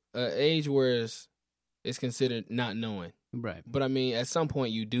a age where it's considered not knowing. Right. But I mean, at some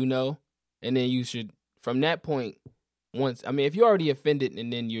point you do know, and then you should, from that point, if you're already offended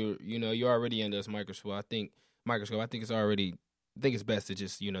and then you're already under this microscope, I think it's best to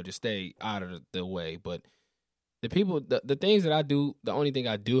just stay out of the way. But the people, the things that I do, the only thing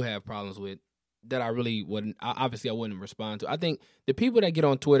I do have problems with that I really wouldn't respond to. I think the people that get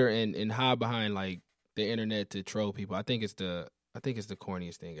on Twitter and hide behind like the internet to troll people, I think it's the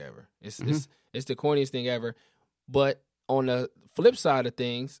corniest thing ever. It's the corniest thing ever. But on the flip side of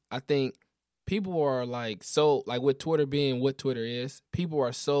things, I think people are like so like with Twitter being what Twitter is, people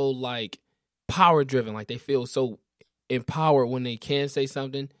are so like power driven, like they feel so empowered when they can say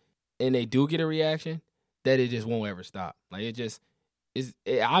something and they do get a reaction that it just won't ever stop. Like it just is.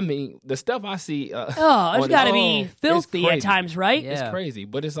 I mean, the stuff I see. It's got to be filthy at times, right? Yeah. It's crazy,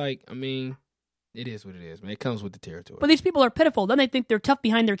 but it's like, I mean, it is what it is, man. It comes with the territory. But these people are pitiful. Then they think they're tough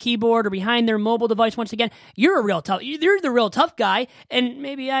behind their keyboard or behind their mobile device. Once again, you're the real tough guy. And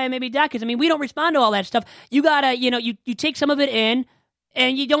maybe Doc, because I mean, we don't respond to all that stuff. You gotta, you take some of it in,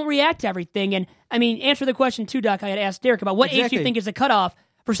 and you don't react to everything. And I mean, answer the question too, Doc. I had asked Derek about what age do you think is the cutoff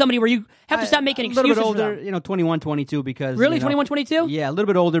for somebody where you have to stop making excuses. A little bit older, 21, 22, because... Really? 21, 22? Yeah, a little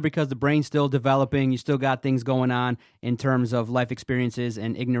bit older because the brain's still developing. You still got things going on in terms of life experiences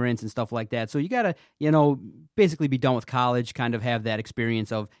and ignorance and stuff like that. So you got to, basically be done with college, kind of have that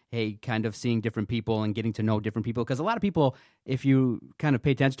experience of, hey, kind of seeing different people and getting to know different people. Because a lot of people, if you kind of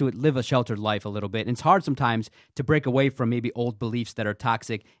pay attention to it, live a sheltered life a little bit. And it's hard sometimes to break away from maybe old beliefs that are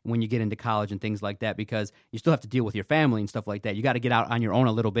toxic when you get into college and things like that, because you still have to deal with your family and stuff like that. You got to get out on your own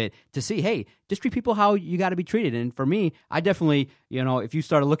a little bit to see, hey, just treat people how you got to be treated. And for me, I definitely, if you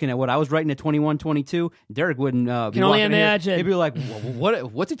started looking at what I was writing at 21, 22, Derek wouldn't be can only imagine. He'd be like,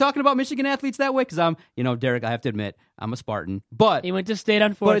 what's he talking about Michigan athletes that way? Because I'm, Derek, I have to admit, I'm a Spartan. But he went to state,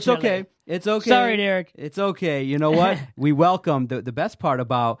 unfortunately. But it's okay. It's okay. Sorry, Derek. It's okay. You know what? We welcome the best part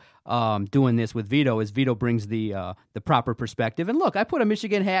about doing this with Vito is Vito brings the proper perspective. And look, I put a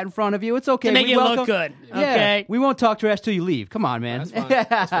Michigan hat in front of you. It's okay. To make you look good. Yeah. Okay. We won't talk trash till you leave. Come on, man. That's fine.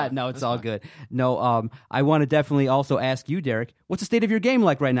 That's fine. No, it's That's all fine. good. No, I want to definitely also ask you, Derek, what's the state of your game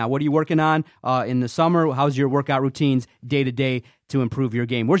like right now? What are you working on in the summer? How's your workout routines day to day to improve your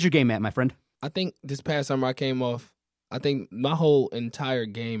game? Where's your game at, my friend? I think this past summer I came off. I think my whole entire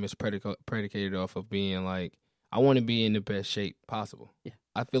game is predicated off of being like, I want to be in the best shape possible. Yeah.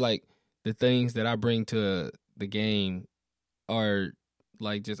 I feel like the things that I bring to the game are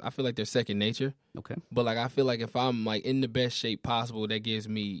like I feel like they're second nature. Okay. But like I feel like if I'm like in the best shape possible, that gives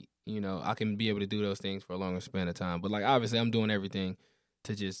me, I can be able to do those things for a longer span of time. But like obviously I'm doing everything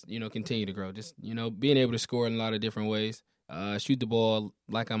to just, continue to grow. Just, being able to score in a lot of different ways. Shoot the ball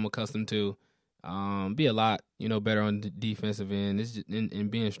like I'm accustomed to. Be a lot, better on the defensive end. It's just,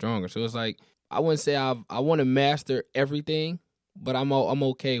 and being stronger. So it's like I wouldn't say I want to master everything, but I'm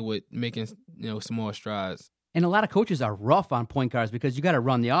okay with making small strides. And a lot of coaches are rough on point guards because you got to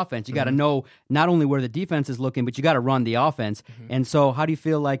run the offense. You got to know not only where the defense is looking, but you got to run the offense. And so how do you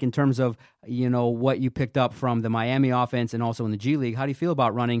feel like in terms of, what you picked up from the Miami offense and also in the G League, how do you feel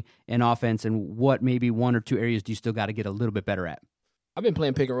about running an offense and what maybe one or two areas do you still got to get a little bit better at? I've been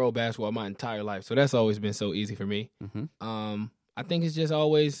playing pick and roll basketball my entire life, so that's always been so easy for me. I think it's just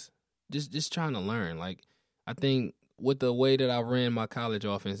always just trying to learn. Like I think with the way that I ran my college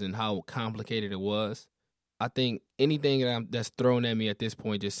offense and how complicated it was, I think anything that's thrown at me at this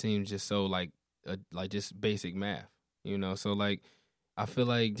point just seems just so like like just basic math, So like, I feel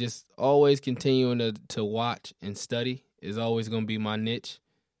like just always continuing to watch and study is always going to be my niche.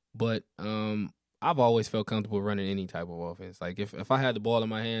 But I've always felt comfortable running any type of offense. Like if I had the ball in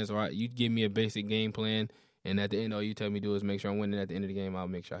my hands, or you give me a basic game plan, and at the end all you tell me to do is make sure I'm winning at the end of the game, I'll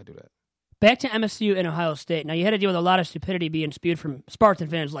make sure I do that. Back to MSU and Ohio State. Now, you had to deal with a lot of stupidity being spewed from Spartan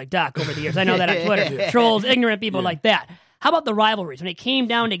fans like Doc over the years. I know that on Twitter. Trolls, ignorant people like that. How about the rivalries? When it came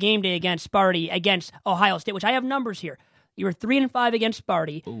down to game day against Sparty, against Ohio State, which I have numbers here. You were 3-5 against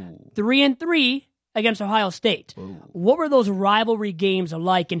Sparty, 3-3 against Ohio State. Ooh. What were those rivalry games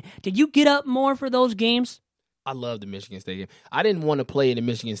like? And did you get up more for those games? I love the Michigan State game. I didn't want to play in the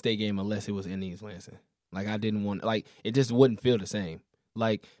Michigan State game unless it was in East Lansing. Like, I didn't want, like, it just wouldn't feel the same.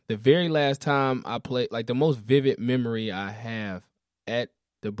 Like, the very last time I played, like, the most vivid memory I have at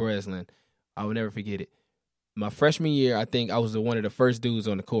the Breslin, I will never forget it. My freshman year, I think I was one of the first dudes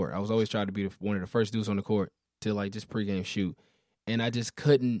on the court. I was always trying to be one of the first dudes on the court to, like, just pregame shoot. And I just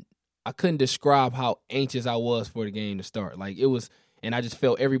couldn't describe how anxious I was for the game to start. Like, it was, and I just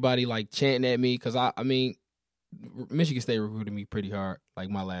felt everybody, like, chanting at me because, I mean, Michigan State recruited me pretty hard, like,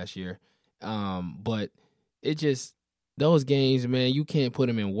 my last year. But it just, those games, man, you can't put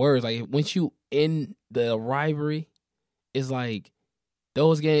them in words. Like, once you in the rivalry, it's like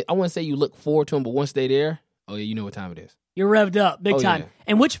those games, I wouldn't say you look forward to them, but once they're there, oh, yeah, you know what time it is. You're revved up, big time. Yeah.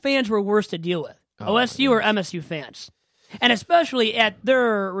 And which fans were worse to deal with, OSU or MSU fans? And especially at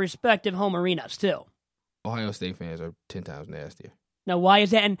their respective home arenas, too. Ohio State fans are 10 times nastier. Now, why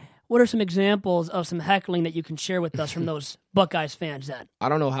is that? And what are some examples of some heckling that you can share with us from those Buckeyes fans then? I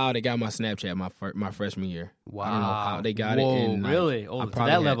don't know how they got my Snapchat my freshman year. Wow. I don't know how they got it. And really? Oh, I to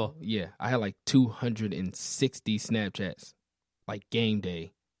probably that had, level. Yeah. I had like 260 Snapchats, like game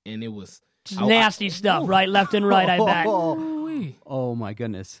day. And it was Just nasty stuff, right? Left and right, I bet. Oh, my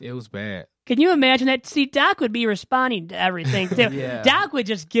goodness. It was bad. Can you imagine that? See, Doc would be responding to everything, too. Yeah. Doc would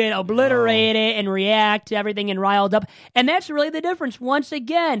just get obliterated and react to everything and riled up. And that's really the difference once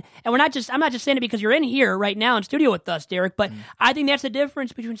again. And I'm not just saying it because you're in here right now in studio with us, Derek, but I think that's the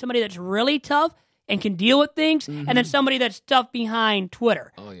difference between somebody that's really tough and can deal with things and then somebody that's tough behind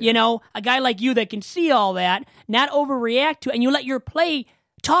Twitter. Oh, yeah. You know, a guy like you that can see all that, not overreact to it, and you let your play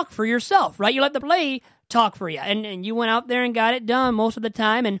talk for yourself, right? You let the play talk for you. And you went out there and got it done most of the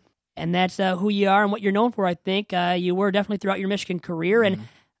time, and that's who you are and what you're known for, I think. You were definitely throughout your Michigan career. And,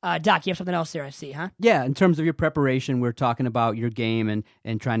 Doc, you have something else there, I see, huh? Yeah, in terms of your preparation, we're talking about your game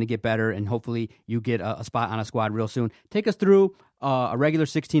and trying to get better, and hopefully you get a spot on a squad real soon. Take us through a regular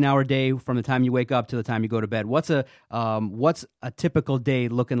 16-hour day from the time you wake up to the time you go to bed. What's a typical day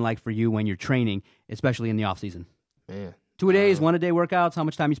looking like for you when you're training, especially in the off-season? Man. 2 days, 1 a day workouts? How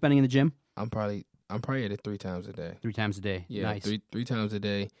much time are you spending in the gym? I'm probably at it 3 times a day. 3 times a day. Yeah, Nice. three times a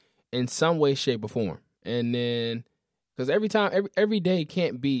day, in some way, shape, or form. And then, because every day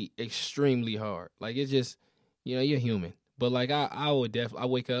can't be extremely hard. Like, it's just, you're human. But like, I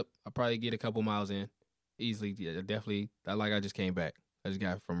wake up, I probably get a couple miles in easily. Yeah, definitely. I just came back. I just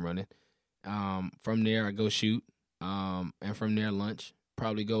got from running. From there, I go shoot. And from there, lunch.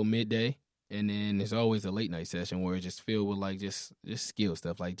 Probably go midday. And then there's always a late night session where it's just filled with like just skill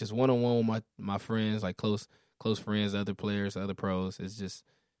stuff, like just one-on-one with my friends, like close friends, other players, other pros. It's just,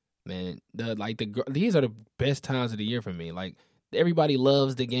 man, these are the best times of the year for me. Like, everybody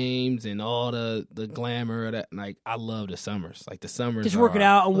loves the games and all the glamour of that. Like, I love the summers. Like, the summers Just working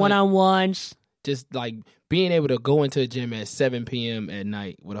out on one-on-ones. Just like being able to go into a gym at 7 p.m. at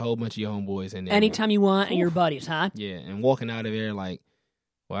night with a whole bunch of your homeboys in there. Anytime you want and your buddies, huh? Yeah, and walking out of there like,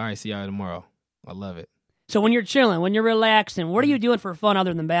 well, all right, see y'all tomorrow. I love it. So when you're chilling, when you're relaxing, what are you doing for fun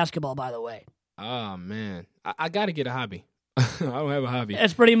other than basketball, by the way? Oh, man. I got to get a hobby. I don't have a hobby.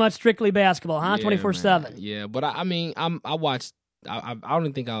 It's pretty much strictly basketball, huh? 24/7. Yeah, but I mean, I watched, I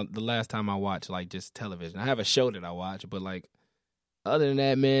don't think the last time I watched, like, just television. I have a show that I watch, but, like, other than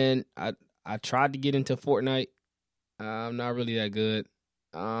that, man, I tried to get into Fortnite. I'm not really that good.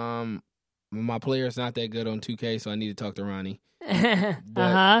 My player's not that good on 2K, so I need to talk to Ronnie.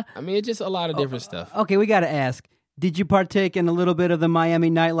 But, I mean, it's just a lot of different stuff. Okay, we got to ask. Did you partake in a little bit of the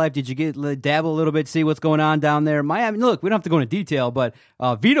Miami nightlife? Did you dabble a little bit, see what's going on down there? Miami, look, we don't have to go into detail, but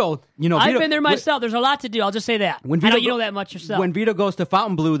Vito, I've been there myself. There's a lot to do. I'll just say that. I know you know that much yourself. When Vito goes to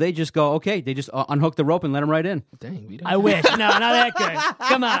Fontainebleau, they just go, okay, they just unhook the rope and let him right in. Dang, Vito. I wish. No, not that good.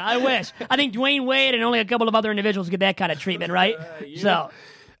 Come on, I wish. I think Dwayne Wade and only a couple of other individuals get that kind of treatment, right? Yeah.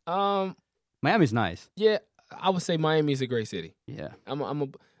 So, Miami's nice. Yeah, I would say Miami's a great city. Yeah.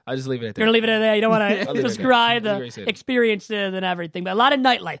 I just leave it at that. You're going to leave it at that. You don't want to describe the great city. experiences and everything. But a lot of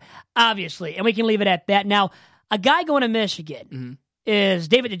nightlife, obviously, and we can leave it at that. Now, a guy going to Michigan, is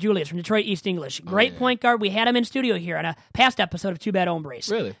David DeJulius from Detroit East English. Great point guard. We had him in studio here on a past episode of Two Bad Hombres.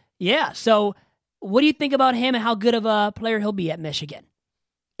 Really? Yeah. So what do you think about him and how good of a player he'll be at Michigan?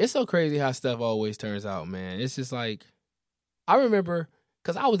 It's so crazy how stuff always turns out, man. It's just like, I remember,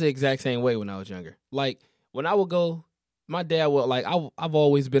 because I was the exact same way when I was younger. Like, when I would go, my dad would, like, I've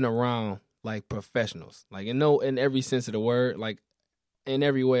always been around, like, professionals. Like, in every sense of the word, like, in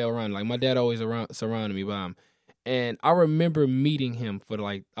every way around. Like, my dad always surrounded me by him. And I remember meeting him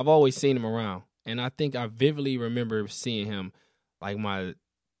I've always seen him around. And I think I vividly remember seeing him, like, my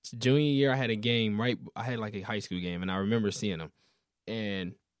junior year. I had like a high school game, and I remember seeing him.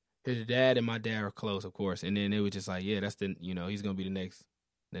 And his dad and my dad are close, of course. And then it was just like, yeah, that's he's going to be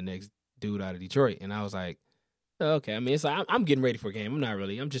the next dude out of Detroit. And I was like, okay. I mean, it's like, I'm getting ready for a game. I'm not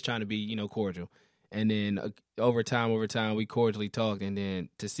really. I'm just trying to be, cordial. And then over time, we cordially talked. And then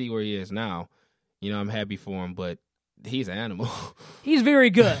to see where he is now, I'm happy for him. But he's an animal. He's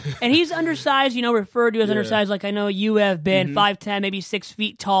very good. And he's undersized, referred to as undersized, like I know you have been, 5'10", maybe 6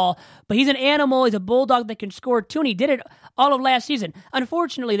 feet tall. But he's an animal. He's a bulldog that can score too, and he did it all of last season.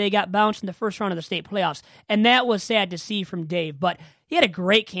 Unfortunately, they got bounced in the first round of the state playoffs, and that was sad to see from Dave. But he had a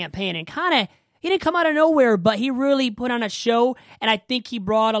great campaign, and he didn't come out of nowhere, but he really put on a show, and I think he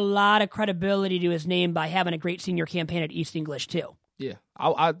brought a lot of credibility to his name by having a great senior campaign at East English, too. Yeah,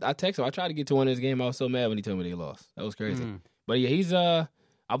 I texted him. I tried to get to one of his games. I was so mad when he told me they lost. That was crazy. But yeah, he's I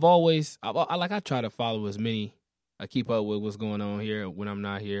try to follow as many. I keep up with what's going on here when I'm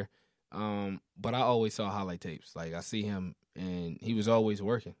not here. But I always saw highlight tapes. Like, I see him, and he was always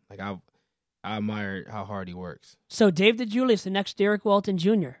working. Like, I admire how hard he works. So Dave DeJulius, the next Derek Walton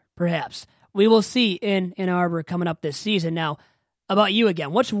Jr., perhaps. We will see in Ann Arbor coming up this season. Now, about you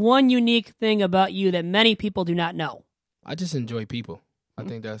again. What's one unique thing about you that many people do not know? I just enjoy people. I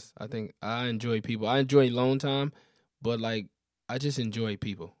think I enjoy people. I enjoy alone time, but, like, I just enjoy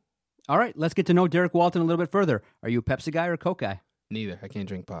people. All right, let's get to know Derek Walton a little bit further. Are you a Pepsi guy or a Coke guy? Neither. I can't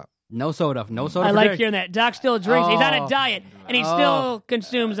drink pop. No soda. No soda. I for like Derek. hearing that. Doc still drinks. He's on a diet, and he still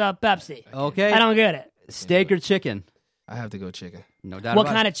consumes Pepsi. Okay. I don't get it. Steak or chicken? I have to go chicken. No doubt What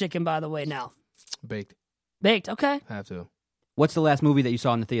about kind it. of chicken, by the way, now? Baked. Baked, okay. I have to. What's the last movie that you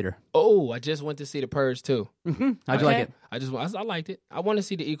saw in the theater? Oh, I just went to see The Purge too. How'd you like it? I liked it. I want to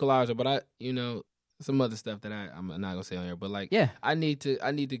see The Equalizer, but some other stuff that I'm not gonna say on here. But like, yeah, I need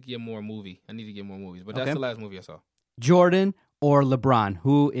to get more movie. I need to get more movies. But that's the last movie I saw. Jordan or LeBron?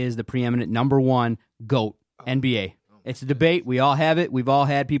 Who is the preeminent number one GOAT NBA? It's a debate. We all have it. We've all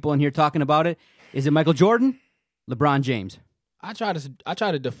had people in here talking about it. Is it Michael Jordan? LeBron James? I try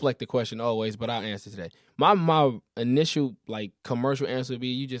to deflect the question always, but I'll answer today. My initial commercial answer would be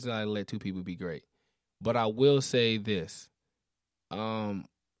you just gotta let two people be great. But I will say this: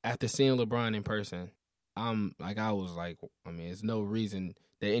 after seeing LeBron in person, there's no reason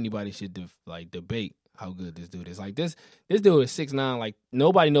that anybody should debate how good this dude is. Like this dude is 6'9". Like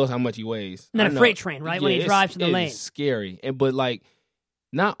nobody knows how much he weighs. And then a freight train, right? When he drives to the lane, it's scary. But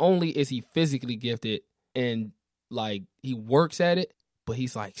not only is he physically gifted and he works at it, but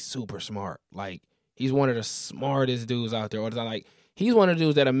he's super smart. Like he's one of the smartest dudes out there. Or he's one of the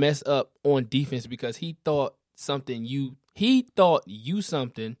dudes that'll mess up on defense because he thought you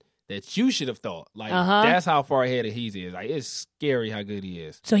something that you should have thought. That's how far ahead he is. It's scary how good he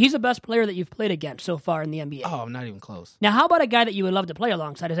is. So he's the best player that you've played against so far in the NBA. Oh, not even close. Now, how about a guy that you would love to play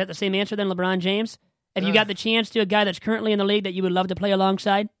alongside? Is that the same answer than LeBron James? Have you got the chance to a guy that's currently in the league that you would love to play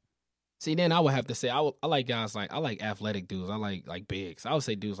alongside? See, then I would have to say I like guys I like athletic dudes. I like bigs. I would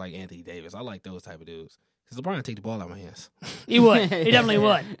say dudes like Anthony Davis. I like those type of dudes. Because LeBron would take the ball out of my hands. He would. He definitely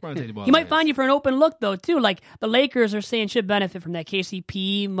would. LeBron take the ball he might find you for an open look, though, too. Like, the Lakers are saying should benefit from that.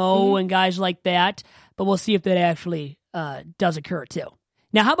 KCP, Mo, and guys like that. But we'll see if that actually does occur, too.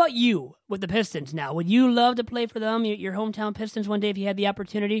 Now, how about you with the Pistons now? Would you love to play for them, your hometown Pistons, one day if you had the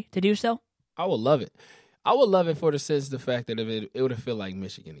opportunity to do so? I would love it. I would love it for the fact that it would feel like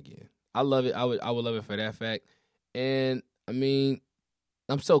Michigan again. I love it. I would love it for that fact. And, I mean,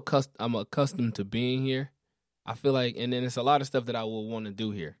 I'm accustomed to being here. I feel like, and then it's a lot of stuff that I will want to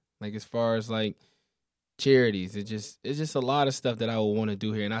do here. Like as far as charities, it's just a lot of stuff that I will want to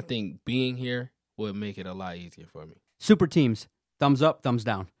do here. And I think being here would make it a lot easier for me. Super teams, thumbs up, thumbs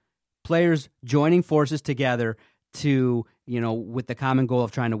down. Players joining forces together to, with the common goal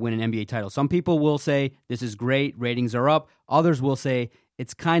of trying to win an NBA title. Some people will say this is great, ratings are up. Others will say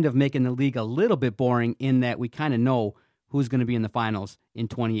it's kind of making the league a little bit boring in that we kind of know who's going to be in the finals in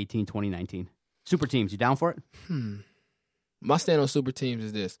 2018, 2019. Super teams, you down for it? My stand on super teams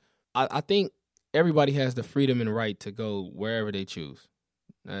is this. I think everybody has the freedom and right to go wherever they choose.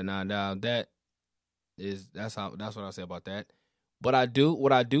 Now that's what I'll say about that. But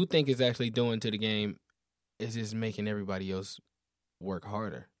what I do think is actually doing to the game is just making everybody else work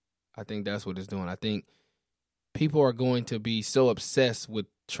harder. I think that's what it's doing. I think people are going to be so obsessed with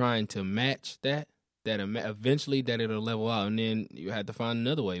trying to match that eventually that it'll level out, and then you have to find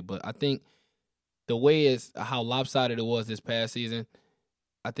another way. But I think the way is how lopsided it was this past season,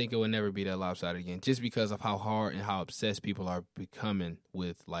 I think it will never be that lopsided again, just because of how hard and how obsessed people are becoming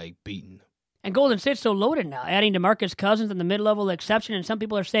with, like, beating. And Golden State's so loaded now, adding DeMarcus Cousins in the mid-level exception, and some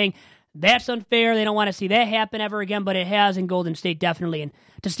people are saying that's unfair. They don't want to see that happen ever again, but it has in Golden State, definitely. And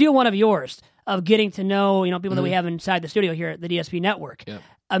to steal one of yours, of getting to know, people that we have inside the studio here at the DSP Network,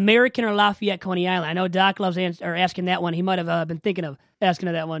 American or Lafayette, Coney Island? I know Doc loves asking that one. He might have been thinking of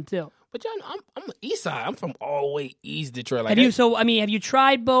asking that one, too. But, John, I'm east side. I'm from all the way east Detroit. Like have you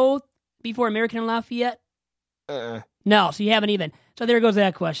tried both before, American and Lafayette? No, so you haven't even. So there goes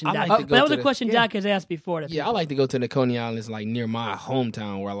that question, Doc. That was a question Doc has asked before. I like to go to the Coney Islands, like, near my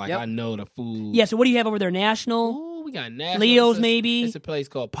hometown where, like, I know the food. Yeah, so what do you have over there? National? Ooh, we got National. Leo's, maybe? It's a place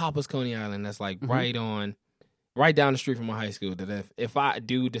called Papa's Coney Island that's, like, right down the street from my high school. That if I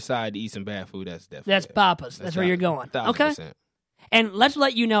do decide to eat some bad food, that's definitely That's Papa's. That's where you're going. 1,000%. Okay. And let's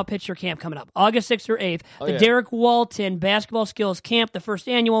let you know pitcher camp coming up. August 6th or 8th. The Derek Walton Basketball Skills Camp, the first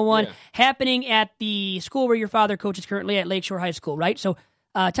annual one, happening at the school where your father coaches currently at Lakeshore High School, right? So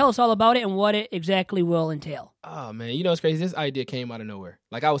tell us all about it and what it exactly will entail. Oh, man. You know what's crazy? This idea came out of nowhere.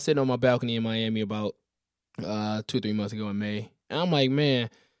 Like, I was sitting on my balcony in Miami about 2 or 3 months ago in May. And I'm like, man,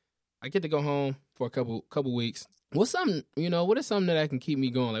 I get to go home for a couple weeks. What's something, what is something that I can keep me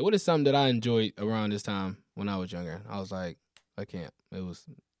going? Like, what is something that I enjoyed around this time when I was younger? I was like, a camp. It was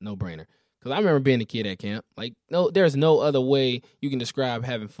no-brainer. Because I remember being a kid at camp. Like, there's no other way you can describe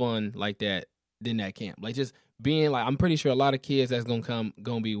having fun like that than that camp. Like, just being, like, I'm pretty sure a lot of kids that's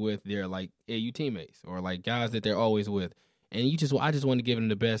gonna be with their, like, AU teammates or, like, guys that they're always with. And I just want to give them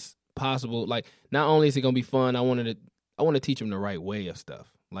the best possible. Like, not only is it gonna be fun, I want to teach them the right way of stuff.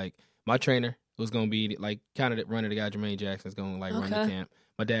 Like, my trainer was gonna be, like, kind of running the guy, Jermaine Jackson's gonna, like, run the camp.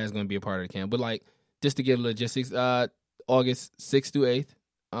 My dad's gonna be a part of the camp. But, like, just to give logistics, August 6th through 8th.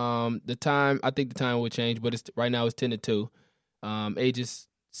 I think the time will change, but right now it's 10 to 2. Ages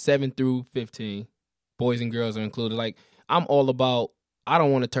 7 through 15. Boys and girls are included. Like, I'm all about, I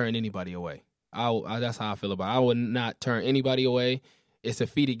don't want to turn anybody away. That's how I feel about it. I would not turn anybody away. It's a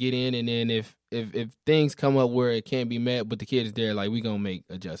fee to get in, and then if things come up where it can't be met, but the kid is there, like, we going to make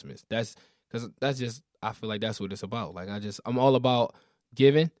adjustments. That's just, I feel like that's what it's about. Like, I'm all about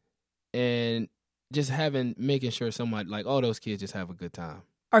giving and just making sure somebody, like, all those kids just have a good time.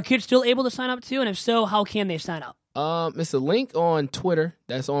 Are kids still able to sign up too? And if so, how can they sign up? It's a link on Twitter.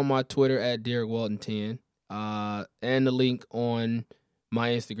 That's on my Twitter at Derek Walton 10. And the link on my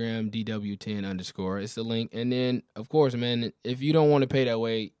Instagram, DW10_. It's a link. And then, of course, man, if you don't want to pay that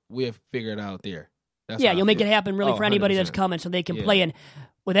way, we'll figure it out there. You'll make it happen really for anybody 100%. That's coming so they can play. And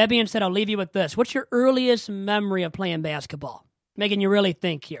with that being said, I'll leave you with this. What's your earliest memory of playing basketball? Making you really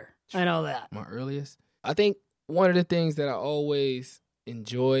think here. I know that. My earliest? I think one of the things that I always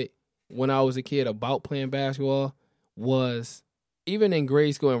enjoyed when I was a kid about playing basketball was, even in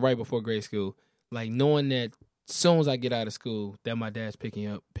grade school and right before grade school, like, knowing that as soon as I get out of school, that my dad's picking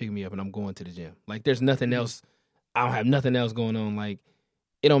me up and I'm going to the gym. Like, there's nothing else. I don't have nothing else going on. Like,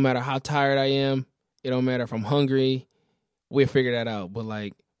 it don't matter how tired I am. It don't matter if I'm hungry. We'll figure that out. But,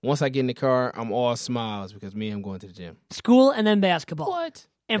 like, once I get in the car, I'm all smiles because I'm going to the gym. School and then basketball. What?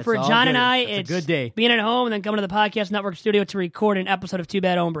 And That's for all John good. and I, That's it's a good day. Being at home and then coming to the Podcast Network studio to record an episode of Two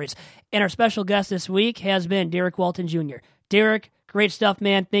Bad Hombres. And our special guest this week has been Derek Walton Jr. Derek, great stuff,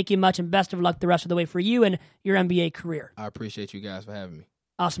 man. Thank you much, and best of luck the rest of the way for you and your NBA career. I appreciate you guys for having me.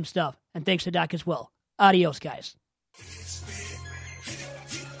 Awesome stuff. And thanks to Doc as well. Adios, guys.